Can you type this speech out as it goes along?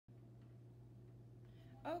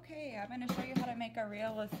Okay, I'm going to show you how to make a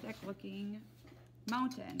realistic looking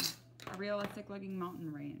mountain, a realistic looking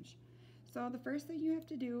mountain range. So the first thing you have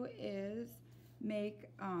to do is make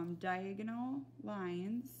diagonal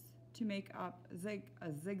lines to make up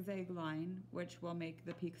a zigzag line, which will make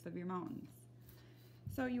the peaks of your mountains.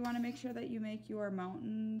 So you want to make sure that you make your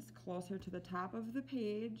mountains closer to the top of the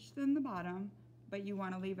page than the bottom, but you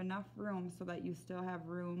want to leave enough room so that you still have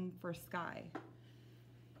room for sky.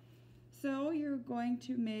 So you're going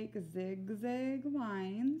to make zigzag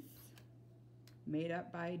lines made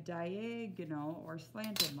up by diagonal or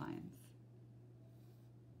slanted lines.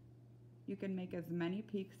 You can make as many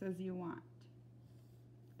peaks as you want.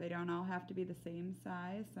 They don't all have to be the same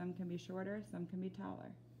size. Some can be shorter, some can be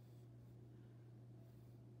taller.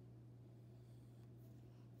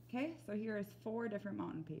 Okay, so here is 4 different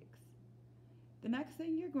mountain peaks. The next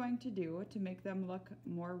thing you're going to do to make them look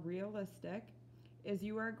more realistic is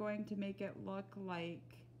you are going to make it look like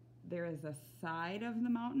there is a side of the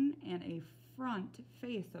mountain and a front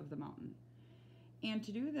face of the mountain. And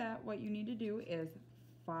to do that, what you need to do is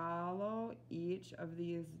follow each of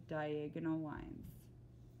these diagonal lines.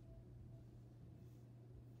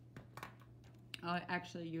 I'll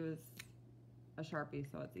actually use a Sharpie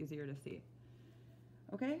so it's easier to see.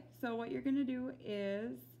 Okay, so what you're going to do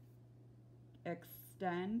is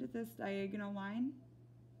extend this diagonal line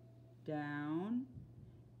down,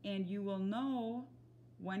 and you will know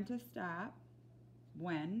when to stop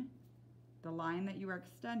when the line that you are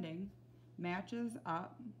extending matches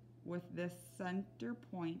up with this center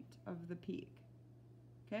point of the peak.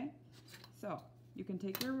 Okay, so you can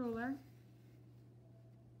take your ruler,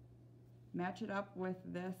 match it up with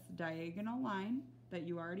this diagonal line that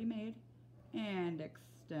you already made, and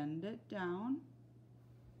extend it down.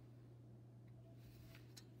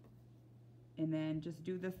 And then just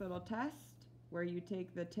do this little test where you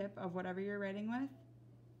take the tip of whatever you're writing with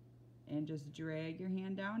and just drag your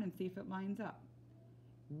hand down and see if it lines up.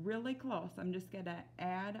 Really close. I'm just going to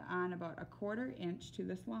add on about 1/4 inch to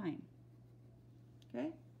this line. Okay?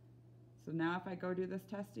 So now if I go do this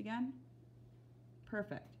test again,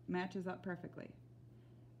 perfect. Matches up perfectly.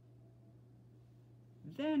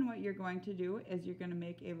 Then what you're going to do is you're going to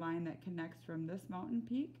make a line that connects from this mountain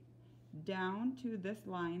peak down to this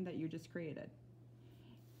line that you just created.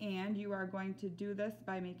 And you are going to do this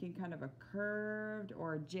by making kind of a curved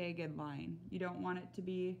or jagged line. You don't want it to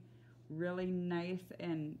be really nice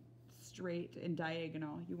and straight and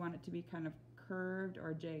diagonal. You want it to be kind of curved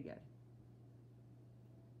or jagged.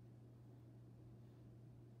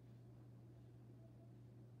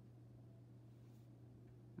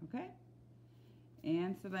 Okay?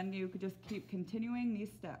 And so then you could just keep continuing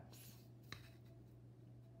these steps.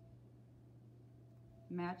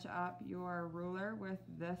 Match up your ruler with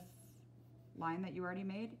this line that you already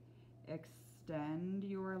made. Extend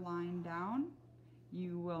your line down.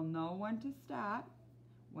 You will know when to stop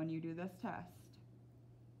when you do this test.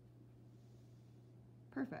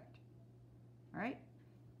 Perfect. All right.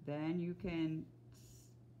 Then you can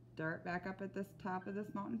start back up at this top of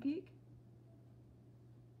this mountain peak.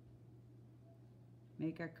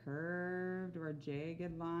 Make a curved or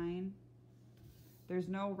jagged line. There's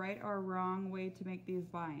no right or wrong way to make these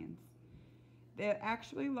lines. It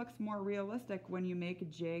actually looks more realistic when you make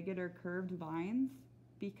jagged or curved lines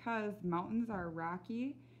because mountains are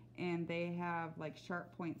rocky and they have like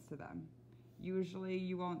sharp points to them. Usually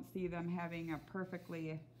you won't see them having a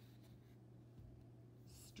perfectly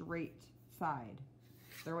straight side.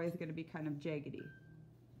 They're always going to be kind of jaggedy.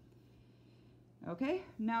 Okay,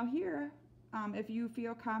 now here, if you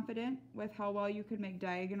feel confident with how well you can make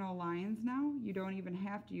diagonal lines now, you don't even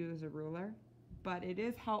have to use a ruler, but it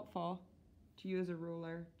is helpful to use a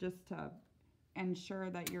ruler just to ensure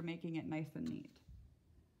that you're making it nice and neat.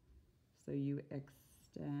 So you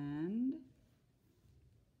extend,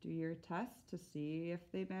 do your test to see if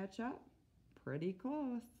they match up. Pretty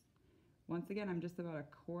close. Once again, I'm just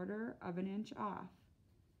about 1/4 inch off.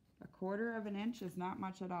 1/4 inch is not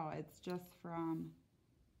much at all. It's just from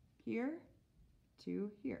here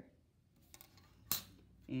to here.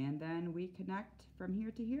 And then we connect from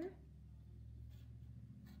here to here.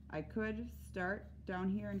 I could start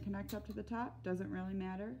down here and connect up to the top. Doesn't really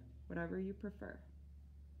matter, whatever you prefer.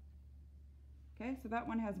 Okay, so that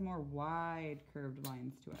one has more wide curved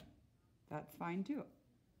lines to it. That's fine too.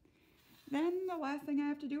 Then the last thing I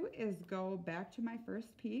have to do is go back to my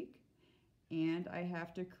first peak, and I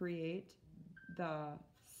have to create the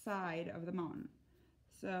side of the mountain.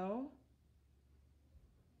 So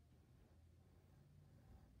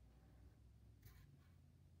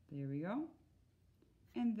there we go.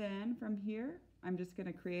 And then from here, I'm just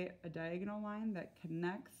going to create a diagonal line that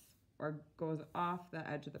connects or goes off the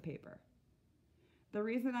edge of the paper. The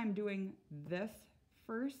reason I'm doing this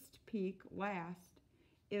first peak last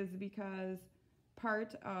is because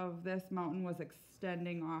part of this mountain was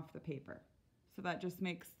extending off the paper. So that just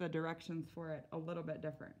makes the directions for it a little bit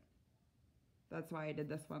different. That's why I did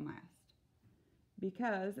this one last.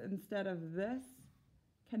 Because instead of this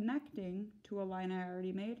connecting to a line I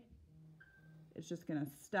already made, it's just gonna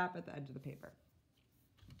stop at the edge of the paper.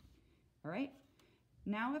 All right,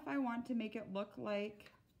 now if I want to make it look like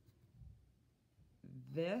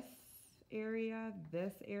this area,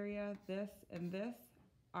 this, and this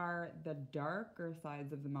are the darker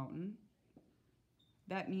sides of the mountain,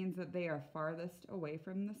 that means that they are farthest away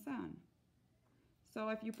from the sun. So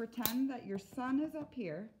if you pretend that your sun is up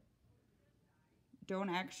here, don't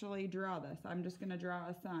actually draw this. I'm just gonna draw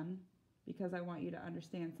a sun because I want you to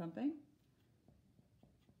understand something.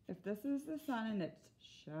 If this is the sun and it's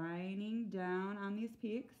shining down on these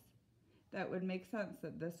peaks, that would make sense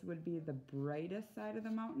that this would be the brightest side of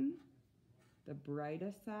the mountain, the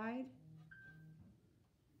brightest side,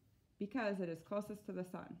 because it is closest to the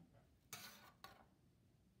sun.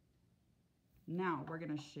 Now we're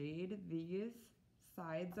gonna shade these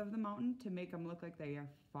sides of the mountain to make them look like they are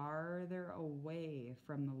farther away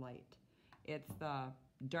from the light. It's the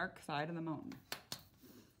dark side of the mountain.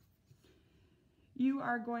 You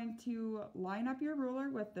are going to line up your ruler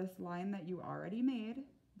with this line that you already made.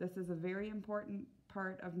 This is a very important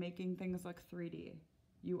part of making things look 3D.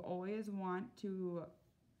 You always want to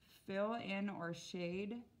fill in or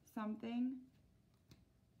shade something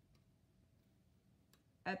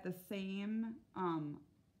at the same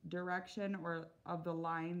direction or of the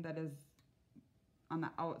line that is on the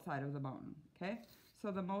outside of the mountain, okay?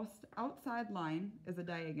 So the most outside line is a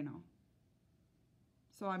diagonal.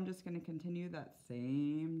 So I'm just going to continue that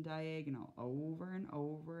same diagonal over and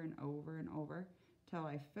over and over and over till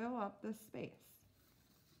I fill up this space,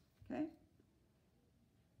 okay?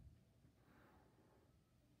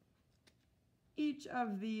 Each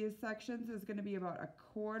of these sections is going to be about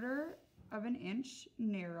 1/4 of an inch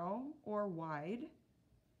narrow or wide.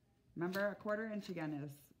 Remember, 1/4 inch again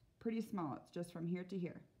is pretty small. It's just from here to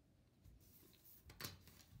here.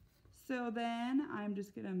 So then I'm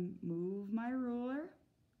just going to move my ruler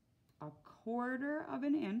 1/4 of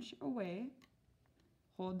an inch away.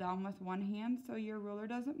 Hold down with one hand so your ruler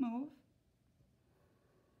doesn't move.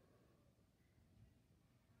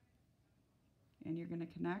 And you're going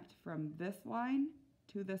to connect from this line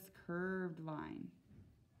to this curved line.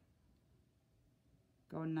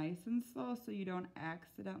 Go nice and slow so you don't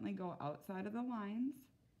accidentally go outside of the lines.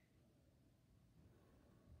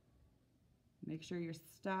 Make sure you're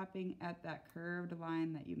stopping at that curved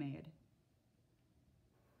line that you made.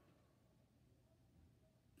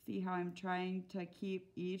 See how I'm trying to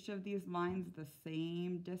keep each of these lines the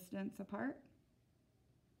same distance apart?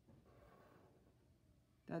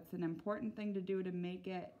 That's an important thing to do to make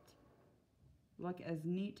it look as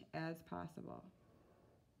neat as possible.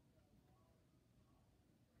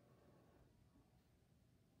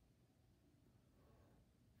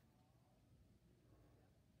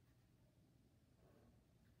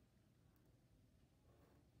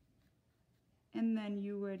 And then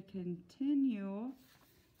you would continue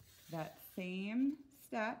that same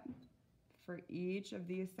step for each of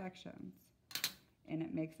these sections. And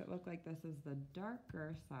it makes it look like this is the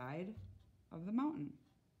darker side of the mountain.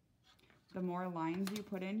 The more lines you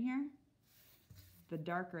put in here, the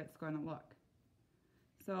darker it's going to look.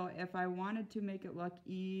 So if I wanted to make it look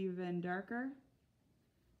even darker,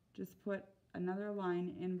 just put another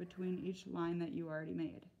line in between each line that you already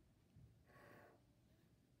made.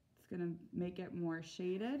 It's going to make it more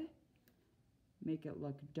shaded, make it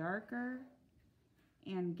look darker,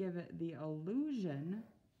 and give it the illusion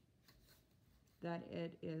that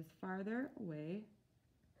it is farther away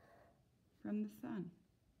from the sun.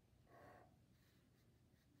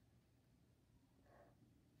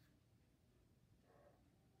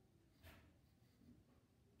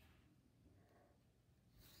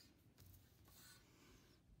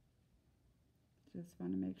 Just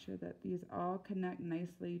want to make sure that these all connect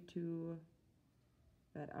nicely to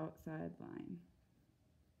that outside line.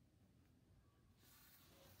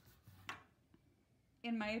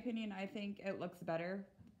 In my opinion, I think it looks better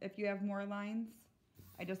if you have more lines.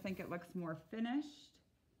 I just think it looks more finished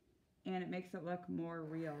and it makes it look more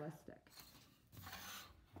realistic.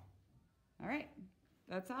 All right,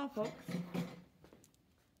 that's all, folks.